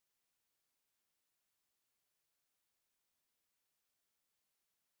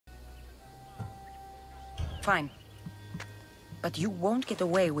Fine. But you won't get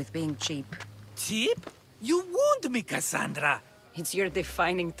away with being cheap. Cheap? You wound me, Kassandra! It's your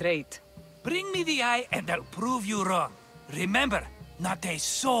defining trait. Bring me the eye and I'll prove you wrong. Remember, not a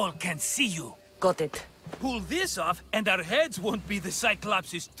soul can see you. Got it. Pull this off and our heads won't be the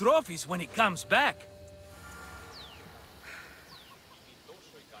Cyclops' trophies when he comes back.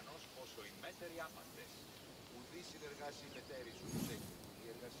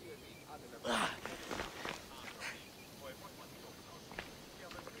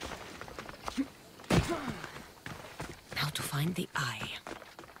 Now to find the eye.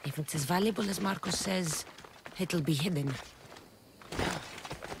 If it's as valuable as Marcos says, it'll be hidden.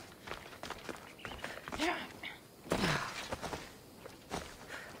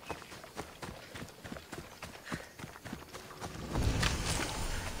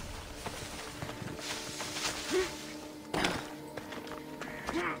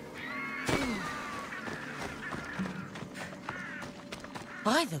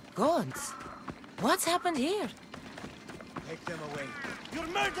 By the gods! What's happened here? Take them away. You're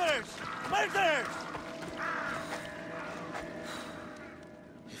murderers! Murderers!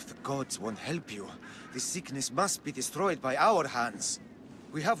 If the gods won't help you, this sickness must be destroyed by our hands.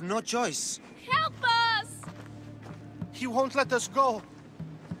 We have no choice. Help us! He won't let us go.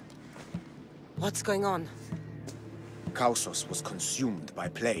 What's going on? Kausos was consumed by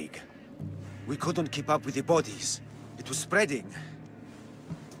plague. We couldn't keep up with the bodies. It was spreading.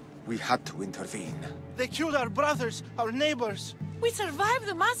 We had to intervene. They killed our brothers, our neighbors. We survived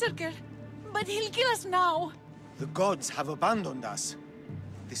the massacre, but he'll kill us now. The gods have abandoned us.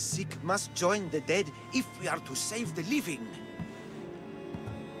 The sick must join the dead if we are to save the living.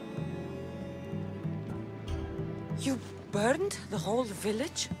 You burned the whole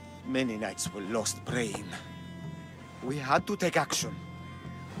village? Many nights were lost praying. We had to take action.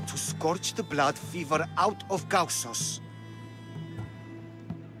 To scorch the blood fever out of Kausos.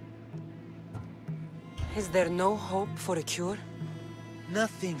 Is there no hope for a cure?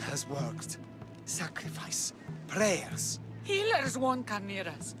 Nothing has worked. Sacrifice, prayers. Healers won't come near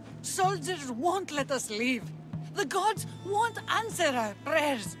us. Soldiers won't let us leave. The gods won't answer our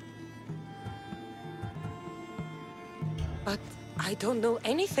prayers. But I don't know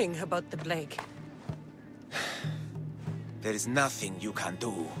anything about the plague. There is nothing you can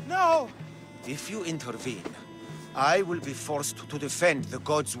do. No! If you intervene, I will be forced to defend the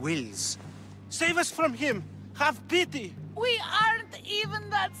gods' wills. Save us from him! Have pity! We aren't even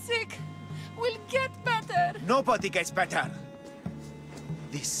that sick. We'll get better. Nobody gets better!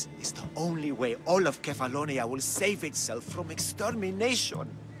 This is the only way all of Kefalonia will save itself from extermination.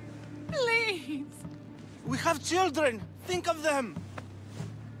 Please. We have children! Think of them!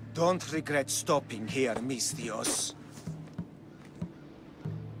 Don't regret stopping here, Misthios.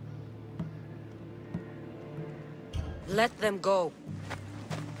 Let them go.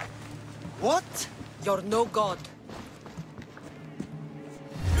 What? You're no god.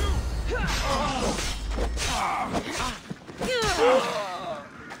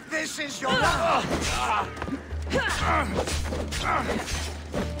 This is your last!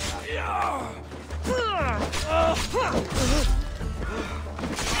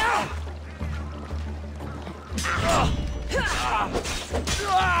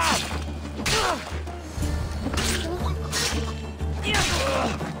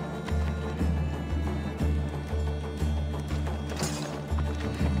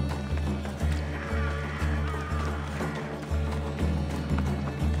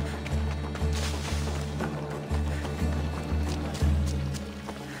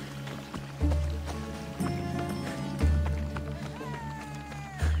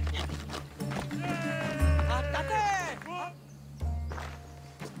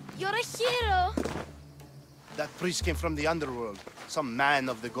 You're a hero. That priest came from the underworld. Some man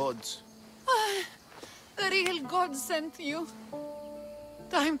of the gods. The real god sent you.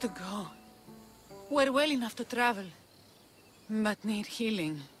 Time to go. We're well enough to travel, but need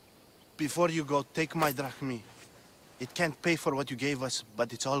healing. Before you go, take my drachmi. It can't pay for what you gave us,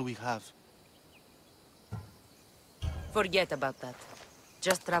 but it's all we have. Forget about that.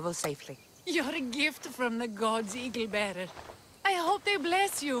 Just travel safely. You're a gift from the gods, Eagle Bearer. I hope they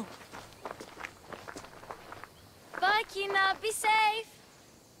bless you. Bye, Kina. Be safe.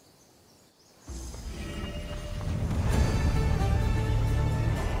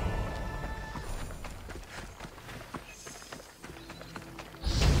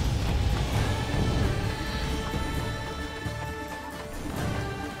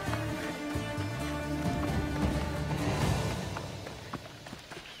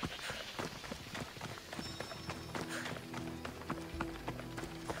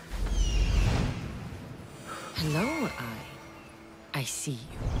 I see you.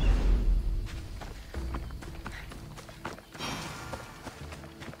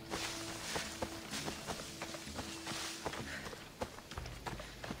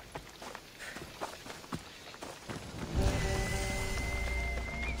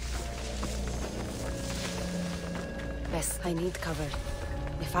 Bess, I need cover.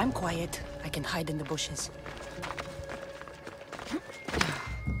 If I'm quiet, I can hide in the bushes.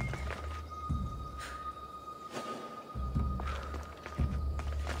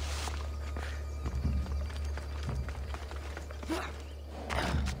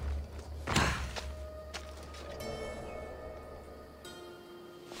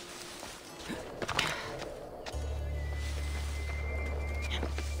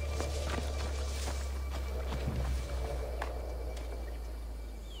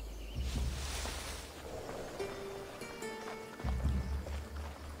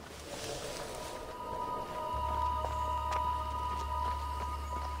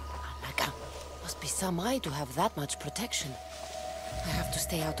 Must be some eye to have that much protection. I have to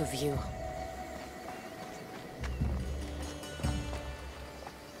stay out of view.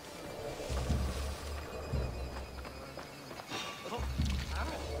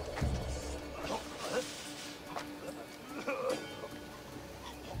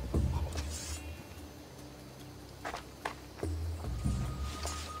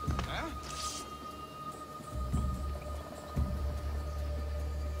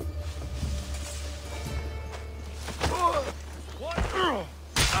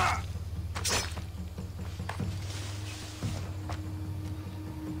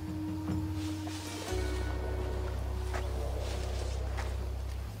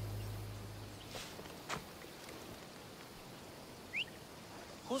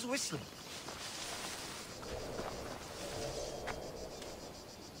 Who's whistling?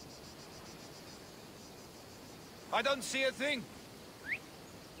 I don't see a thing.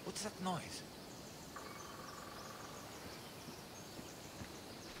 What's that noise?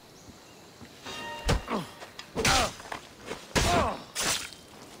 Huh?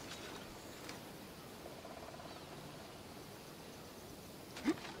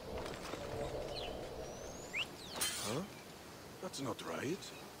 That's not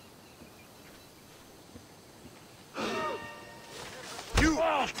right. You!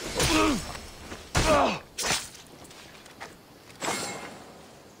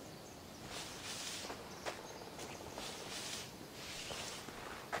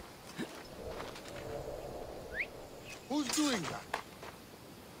 Who's doing that?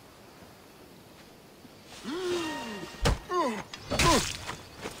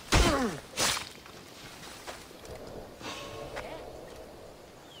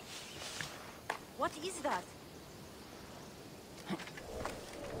 What is that?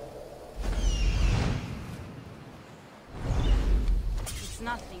 It's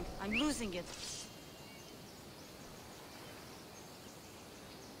nothing. I'm losing it.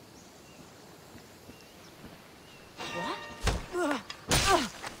 What?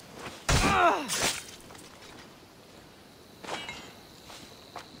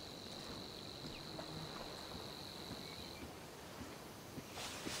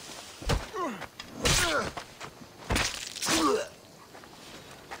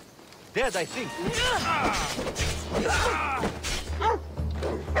 Dead, I think.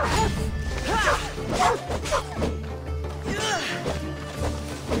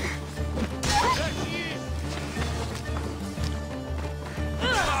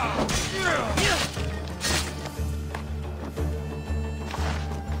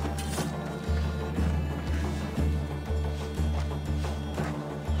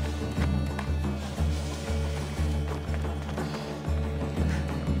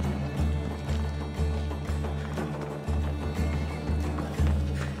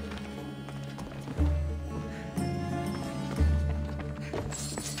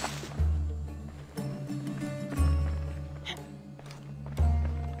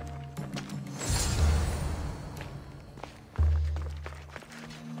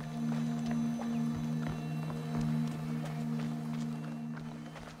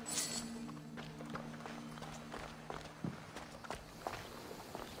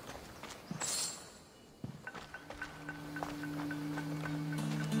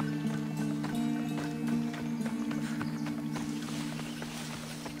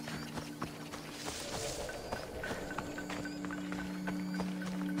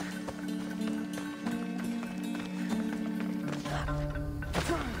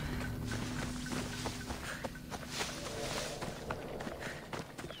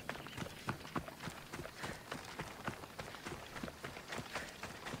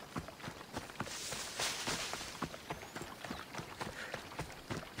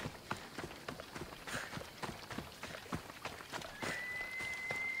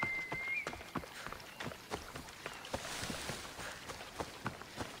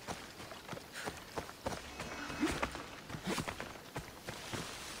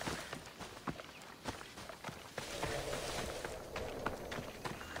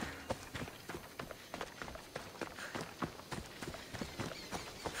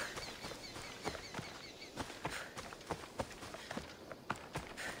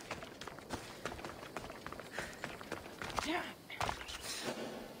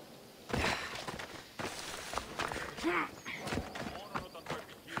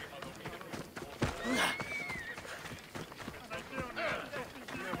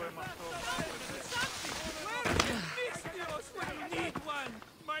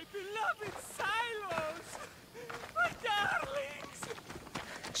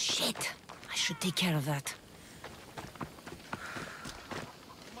 should take care of that.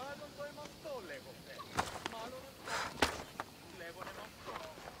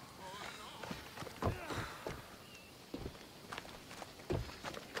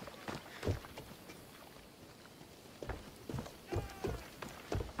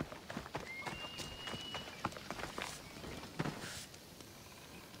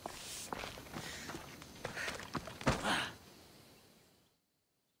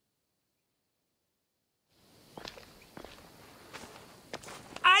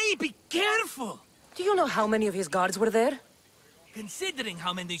 Be careful! Do you know how many of his guards were there? Considering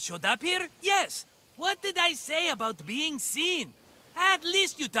how many showed up here, yes. What did I say about being seen? At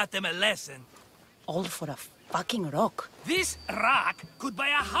least you taught them a lesson. All for a fucking rock. This rock could buy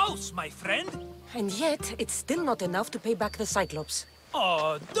a house, my friend. And yet, it's still not enough to pay back the Cyclops.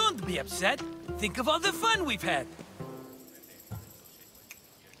 Oh, don't be upset. Think of all the fun we've had.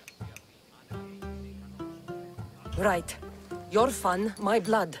 Right. Your fun, my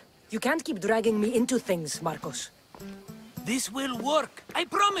blood. You can't keep dragging me into things, Marcos. This will work, I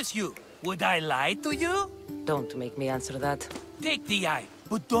promise you. Would I lie to you? Don't make me answer that. Take the eye,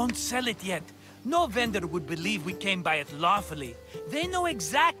 but don't sell it yet. No vendor would believe we came by it lawfully. They know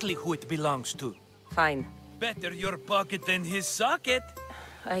exactly who it belongs to. Fine. Better your pocket than his socket.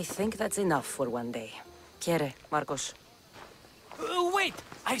 I think that's enough for one day. Quiere, Marcos. Wait!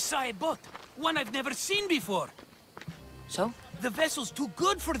 I saw a boat. One I've never seen before. So? The vessel's too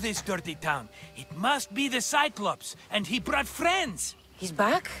good for this dirty town. It must be the Cyclops, and he brought friends. He's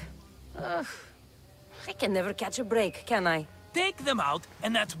back? I can never catch a break, can I? Take them out,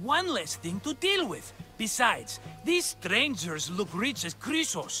 and that's one less thing to deal with. Besides, these strangers look rich as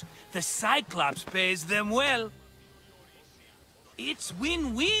Chrysos. The Cyclops pays them well. It's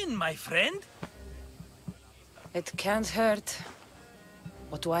win-win, my friend. It can't hurt.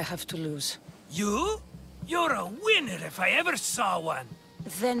 What do I have to lose? You? You're a winner if I ever saw one.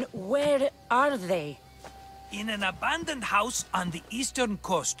 Then where are they? In an abandoned house on the eastern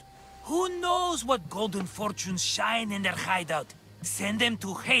coast. Who knows what golden fortunes shine in their hideout? Send them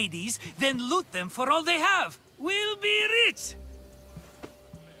to Hades, then loot them for all they have. We'll be rich!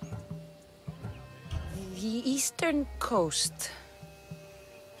 The eastern coast.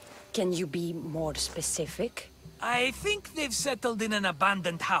 Can you be more specific? I think they've settled in an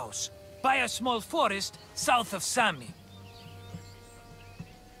abandoned house, by a small forest south of Sami.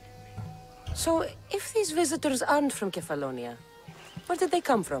 So, if these visitors aren't from Kefalonia, where did they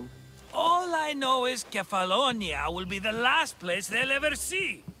come from? All I know is Kefalonia will be the last place they'll ever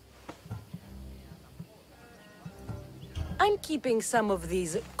see. I'm keeping some of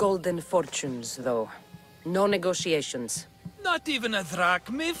these golden fortunes, though. No negotiations. Not even a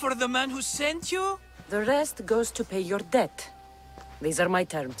drachma for the man who sent you? The rest goes to pay your debt. These are my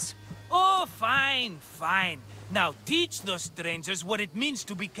terms. Oh, fine, fine. Now teach those strangers what it means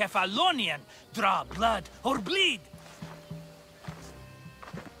to be Kefalonian. Draw blood or bleed.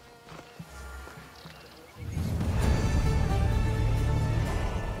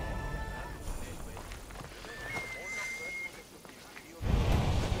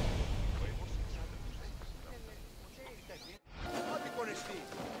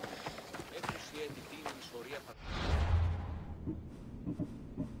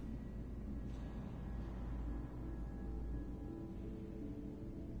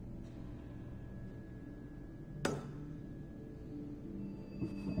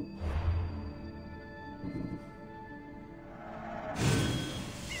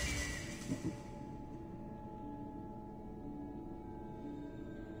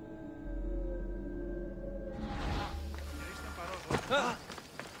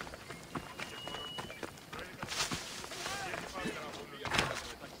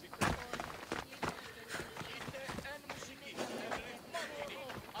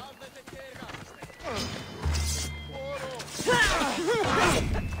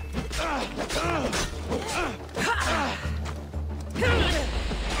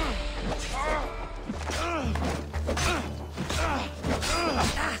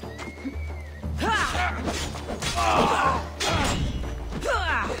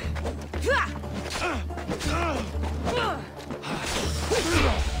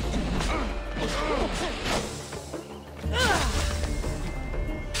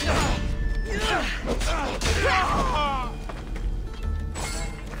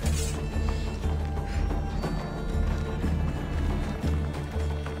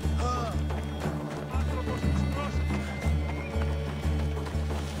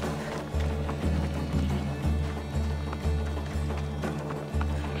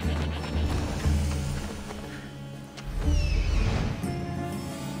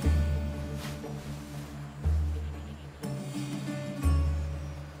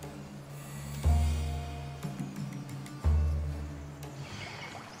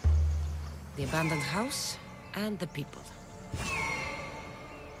 the abandoned house, and the people.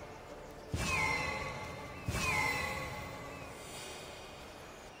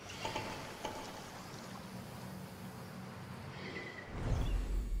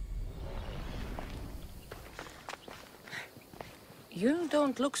 You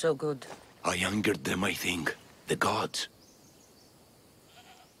don't look so good. I angered them, I think. The gods.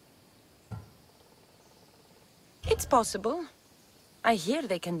 It's possible. I hear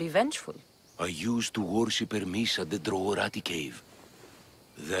they can be vengeful. I used to worship Hermes at the Droorati cave.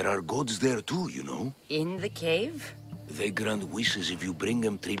 There are gods there too, you know. In the cave? They grant wishes if you bring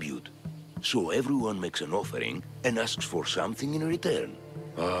them tribute. So everyone makes an offering and asks for something in return.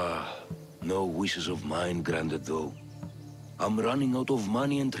 Ah, no wishes of mine granted though. I'm running out of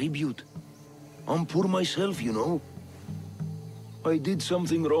money and tribute. I'm poor myself, you know. I did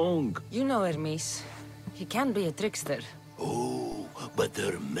something wrong. You know Hermes. He can be a trickster. Oh, but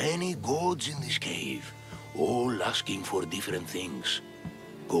there are many gods in this cave, all asking for different things.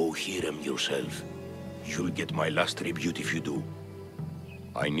 Go hear them yourself. You'll get my last tribute if you do.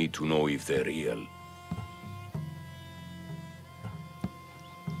 I need to know if they're real.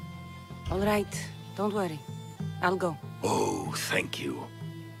 All right, don't worry. I'll go. Oh, thank you.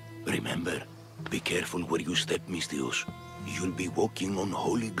 Remember, be careful where you step, Misthios. You'll be walking on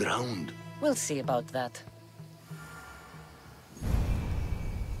holy ground. We'll see about that.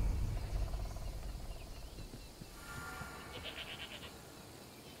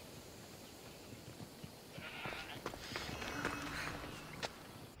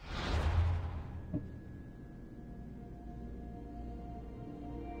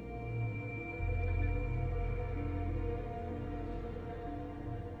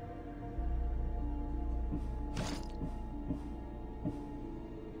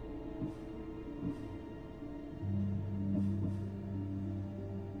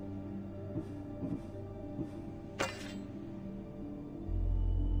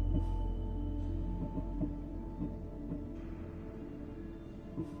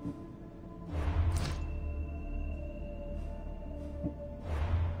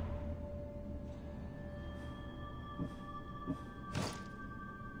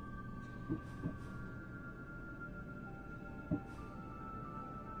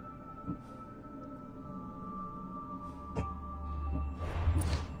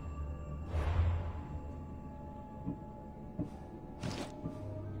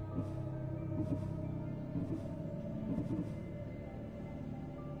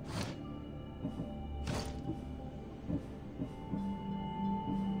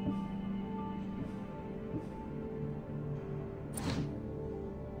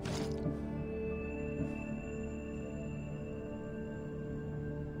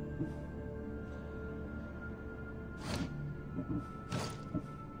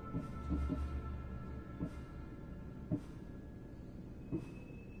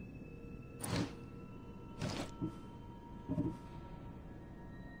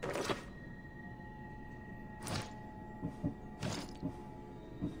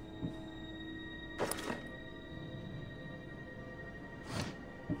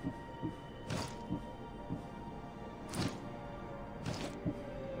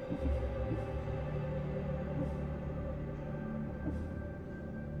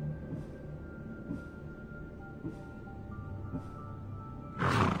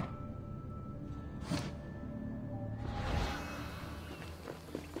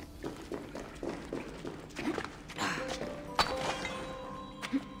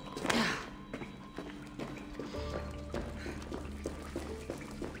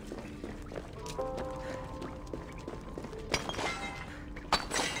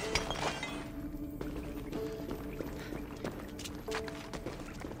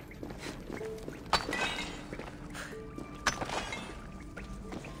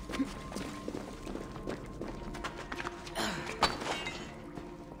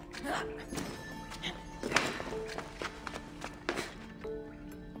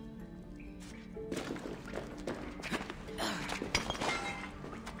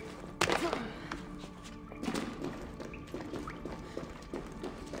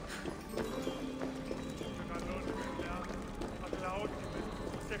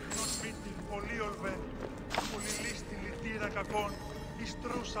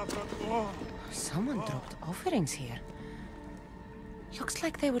 Someone dropped offerings here. Looks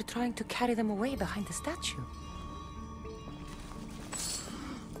like they were trying to carry them away behind the statue.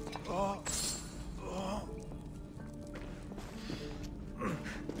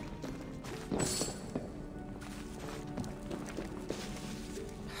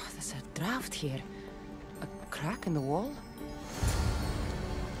 There's a draft here. A crack in the wall?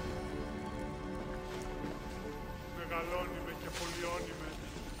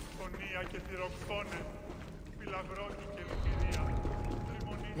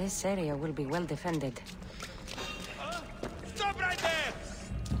 This area will be well defended. Stop right there!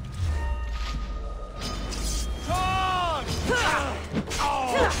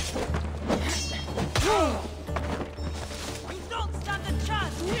 You don't stand a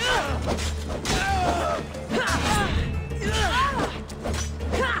chance!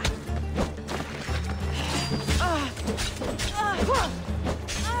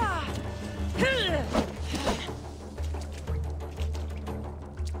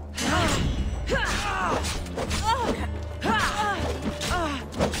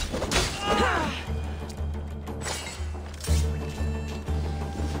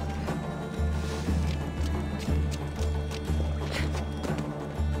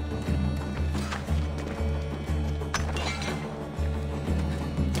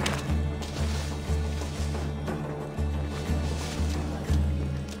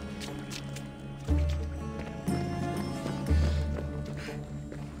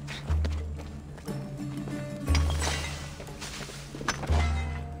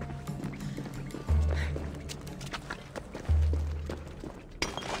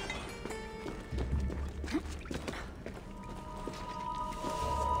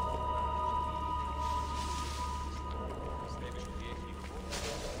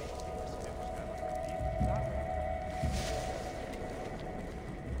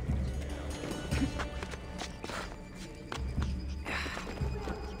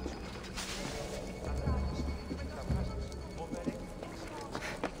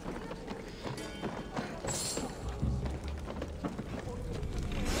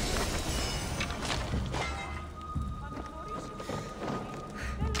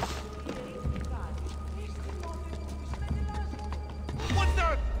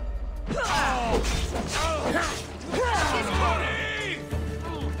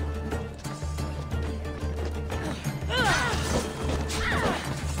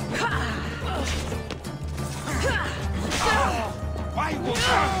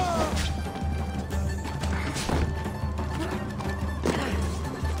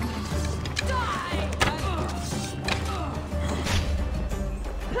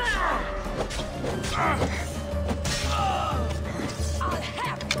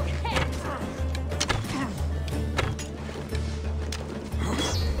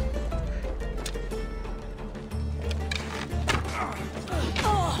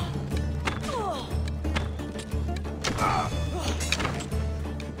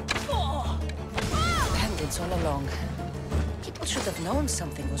 All along. People should have known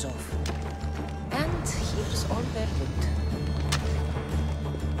something was off. And here's all their loot.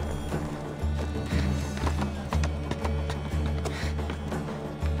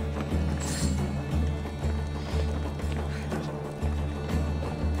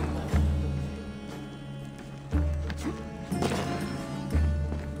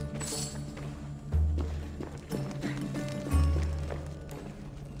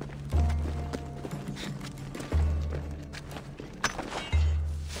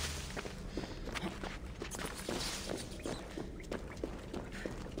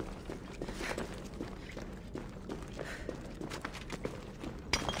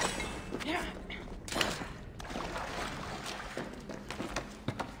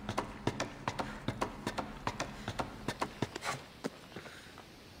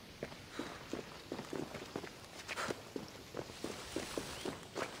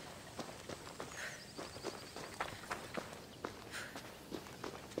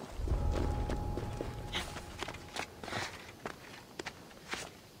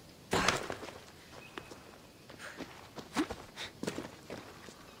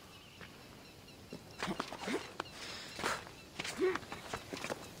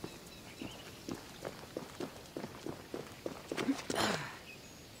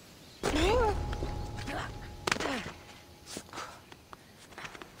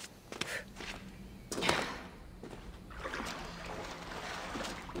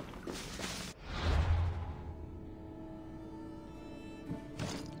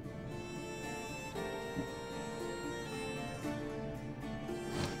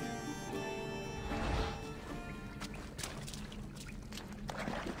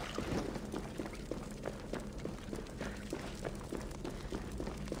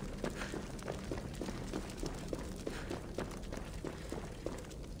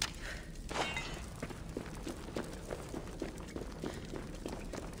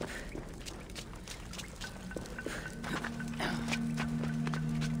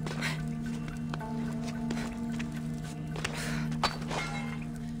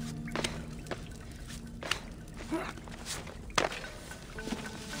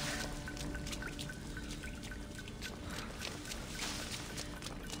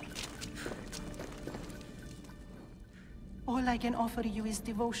 can offer you is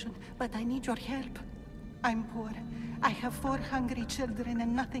devotion, but I need your help. I'm poor. I have 4 hungry children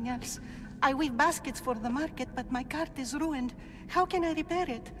and nothing else. I weave baskets for the market, but my cart is ruined. How can I repair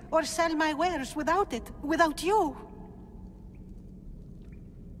it? Or sell my wares without it? Without you?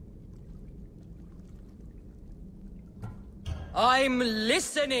 I'm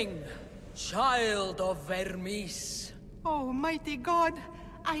listening, child of Vermis. Oh, mighty God,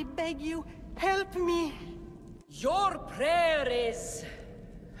 I beg you, help me. Your prayer is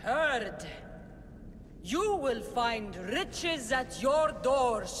heard. You will find riches at your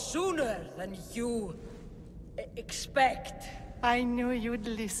door sooner than you expect. I knew you'd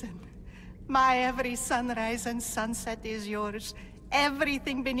listen. My every sunrise and sunset is yours.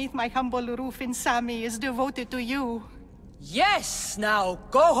 Everything beneath my humble roof in Sami is devoted to you. Yes, now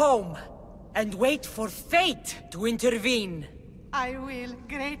go home and wait for fate to intervene. I will,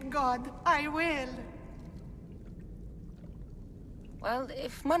 great God, I will. Well,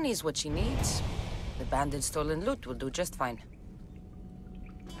 if money's what she needs, the banded stolen loot will do just fine.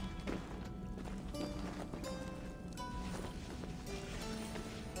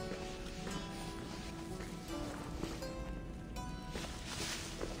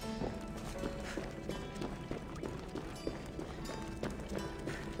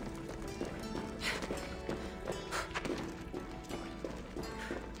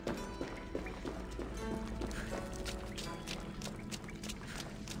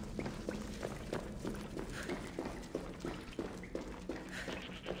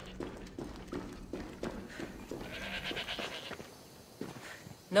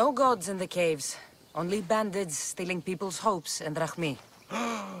 No gods in the caves. Only bandits stealing people's hopes and drachmi.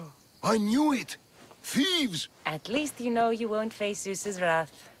 I knew it! Thieves! At least you know you won't face Zeus's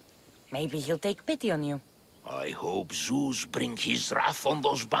wrath. Maybe he'll take pity on you. I hope Zeus bring his wrath on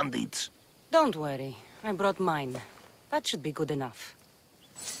those bandits. Don't worry. I brought mine. That should be good enough.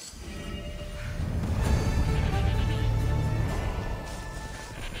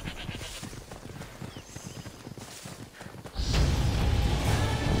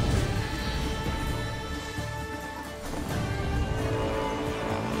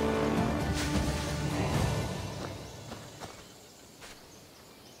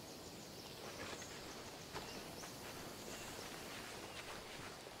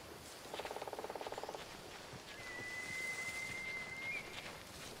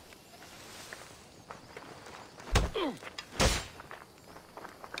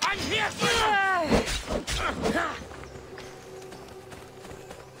 I'm here!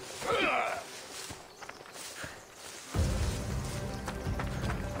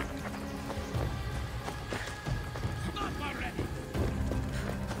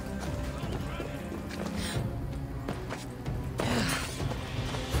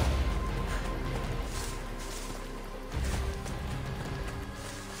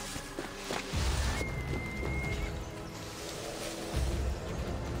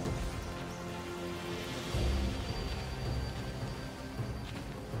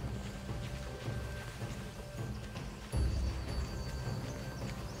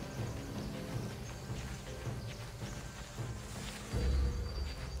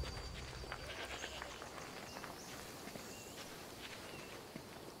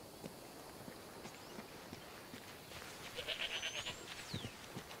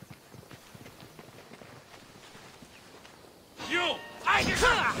 You!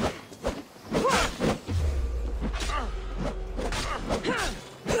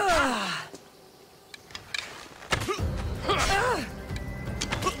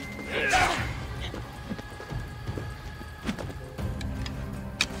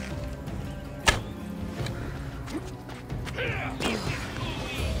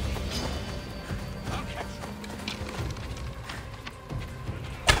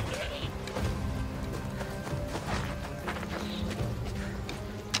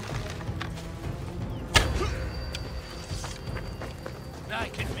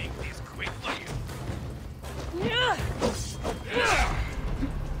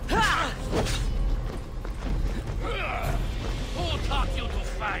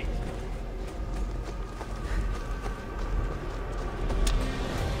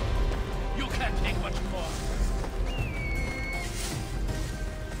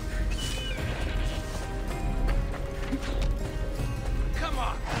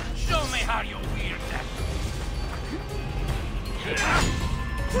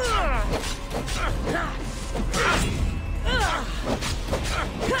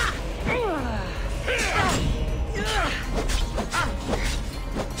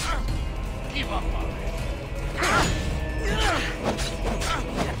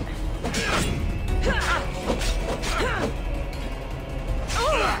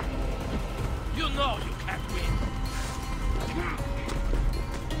 know you can't win.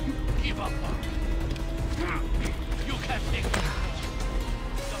 Give up on it. You can't take it.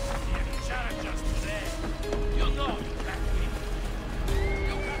 Don't see any challenges today. You know you can't win.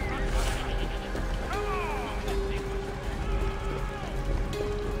 You can't run from it. Come on!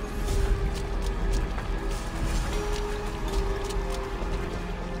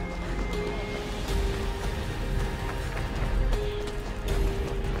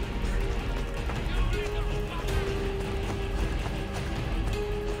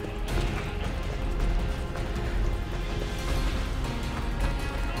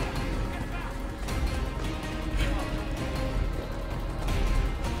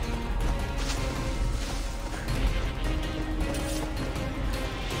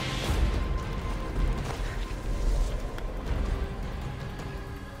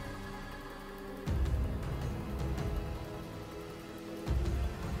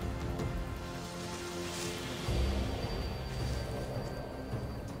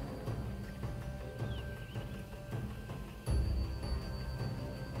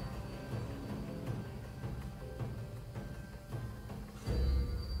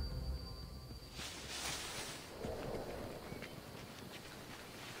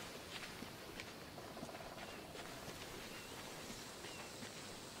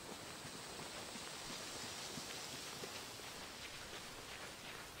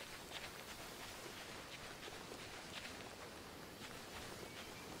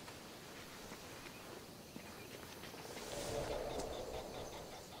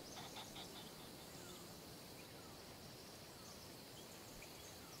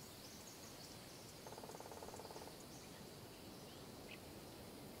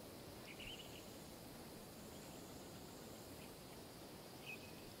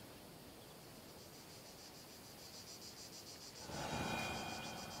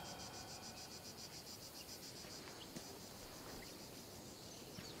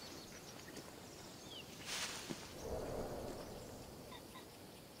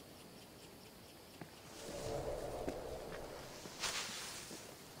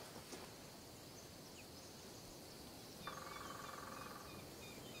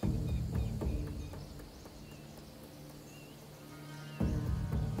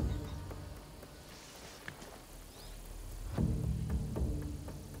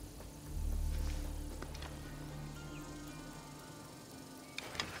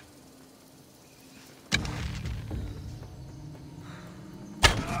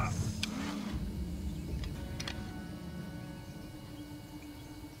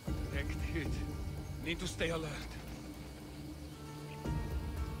 Need to stay alert.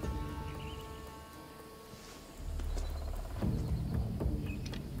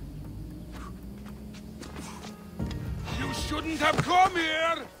 You shouldn't have come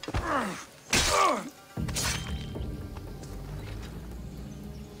here!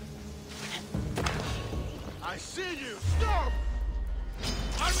 I see you! Stop!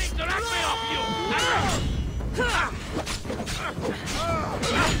 Army, drag me off you!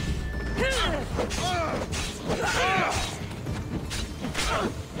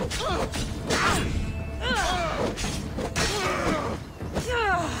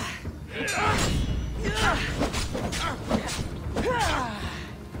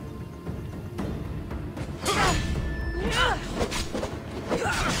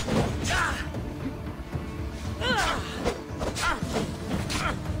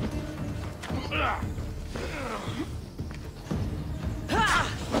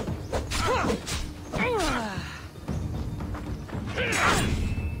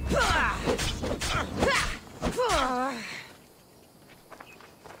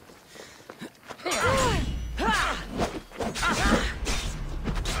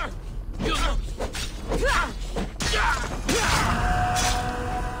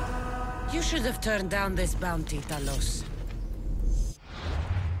 You should have turned down this bounty, Talos.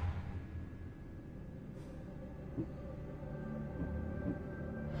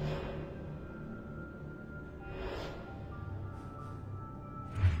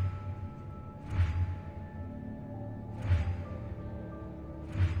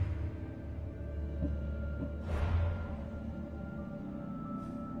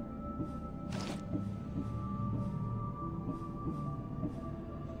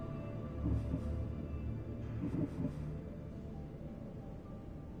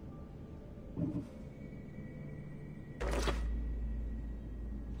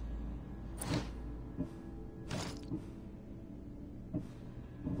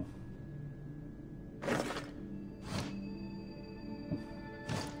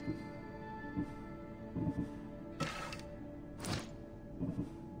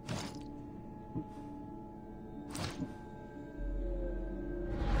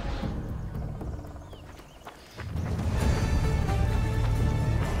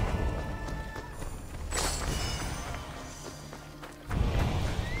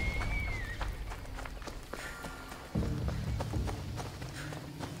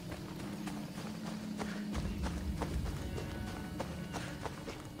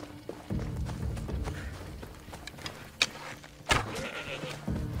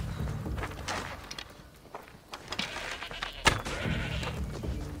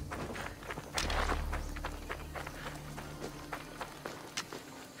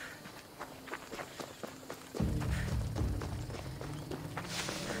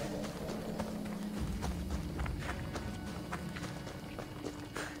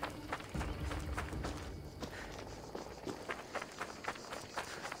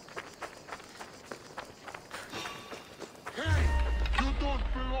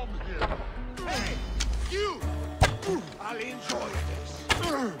 here. Hey, you! I'll enjoy this.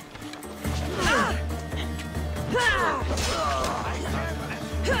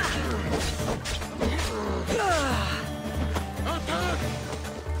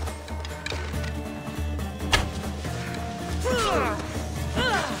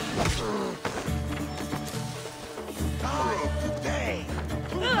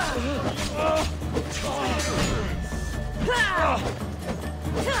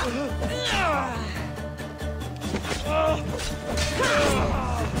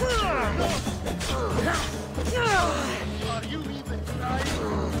 Are you even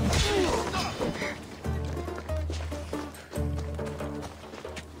trying?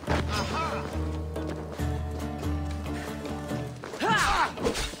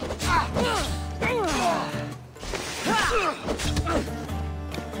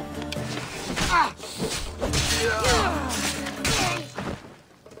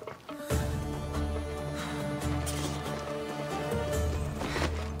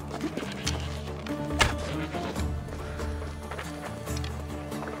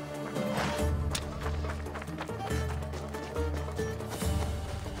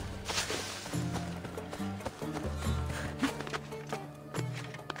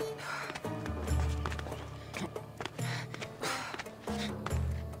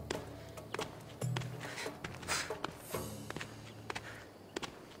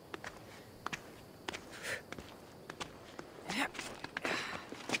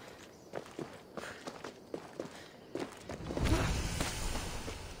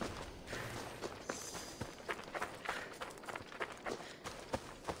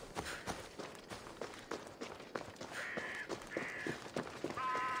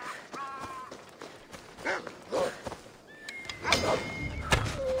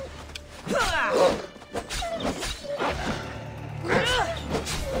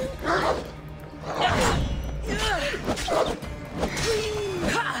 Aha!